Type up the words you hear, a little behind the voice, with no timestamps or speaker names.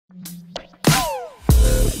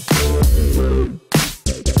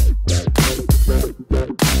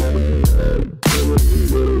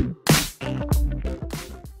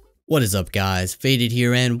What is up guys, Faded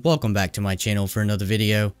here and welcome back to my channel for another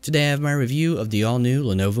video. Today I have my review of the all new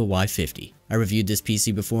Lenovo Y50. I reviewed this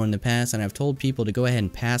PC before in the past and I've told people to go ahead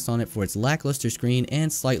and pass on it for its lackluster screen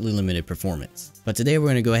and slightly limited performance. But today we're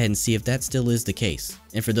going to go ahead and see if that still is the case.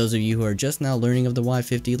 And for those of you who are just now learning of the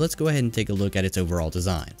Y50, let's go ahead and take a look at its overall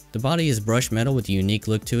design. The body is brushed metal with a unique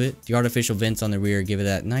look to it. The artificial vents on the rear give it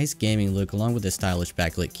that nice gaming look along with a stylish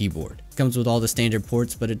backlit keyboard. It comes with all the standard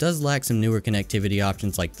ports, but it does lack some newer connectivity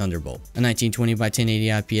options like Thunderbolt. A 1920 by 1080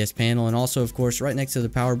 IPS panel, and also of course right next to the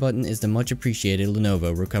power button is the much appreciated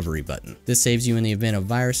Lenovo recovery button. This saves you in the event of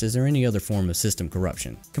viruses or any other form of system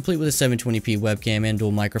corruption. Complete with a 720p webcam and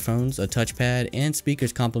dual microphones, a touchpad, and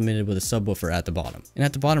speakers complemented with a subwoofer at the bottom. And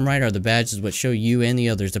at the bottom right are the badges which show you and the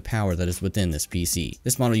others the power that is within this PC.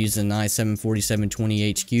 This model uses an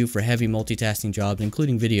i7-4720HQ for heavy multitasking jobs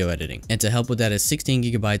including video editing. And to help with that is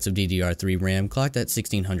 16GB of DDR3 RAM clocked at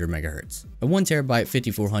 1600 MHz. A 1TB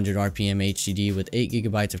 5400 RPM HDD with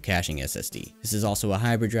 8GB of caching SSD. This is also a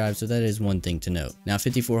hybrid drive, so that is one thing to note. Now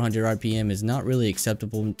 5400 RPM is not really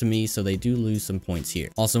acceptable to me, so they do lose some points here.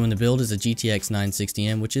 Also in the build is a GTX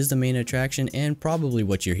 960M, which is the main attraction and probably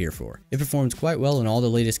what you're here for. It performs quite well in all the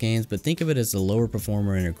latest games, but think of it as a lower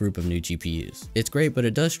performer in a group of new GPUs. It's great, but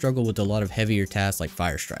it does struggle with a lot of heavier tasks like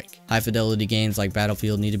FireStrike. High fidelity games like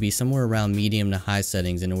Battlefield need to be somewhere around medium to high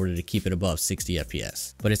settings in order to keep it above 60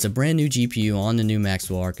 FPS. But it's a brand new GPU on the new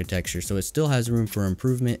Maxwell architecture, so it still has room for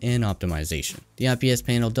improvement and optimization. The IPS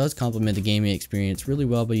panel does complement the gaming experience really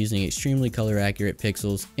well by using extremely color accurate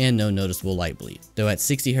pixels and no noticeable light bleed. Though at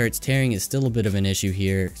 60Hz tearing is still a bit of an issue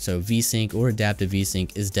here, so VSync or adaptive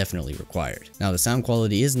VSync is definitely required. Now the sound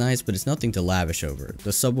quality is nice, but it's nothing to lavish over.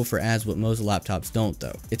 The subwoofer adds what most laptops don't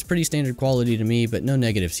though. It's pretty standard quality to me, but no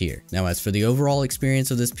negatives here. Now as for the overall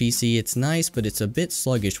experience of this PC, it's nice, but it's a bit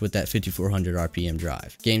sluggish with that 5400 RPM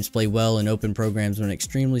drive. Games play well and open programs run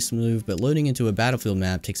extremely smooth, but loading into a Battlefield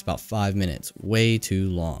map takes about 5 minutes, way too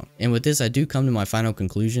long. And with this I do come to my final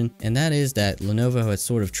conclusion, and that is that Lenovo has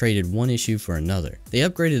sort of traded one issue for another. They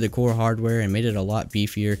upgraded the core hardware and made it a lot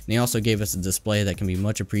beefier, and they also gave us a display that can be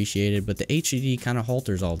much appreciated, but the HDD kind of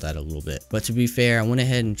halters all that a little bit. But to be fair, I went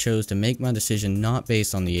ahead and chose to make my decision not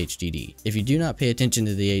based on the HDD. If you do not pay attention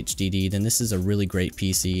to the HDD, then this is a really great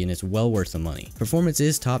PC and it's well worth the money. Performance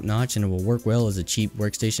is top notch and it will work well as a cheap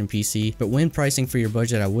workstation PC, but when pricing for your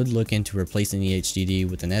budget I would look into replacing the HDD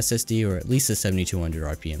with an SSD or at least a 7200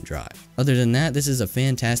 RPM drive. Other than that, this is a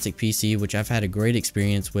fantastic PC which I've had a great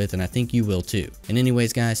experience with, and I think you will too. And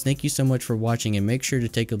anyways guys, thank you so much for watching, and make sure to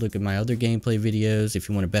take a look at my other gameplay videos if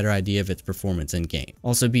you want a better idea of its performance in game.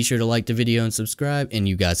 Also be sure to like the video and subscribe, and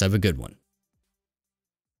you guys have a good one.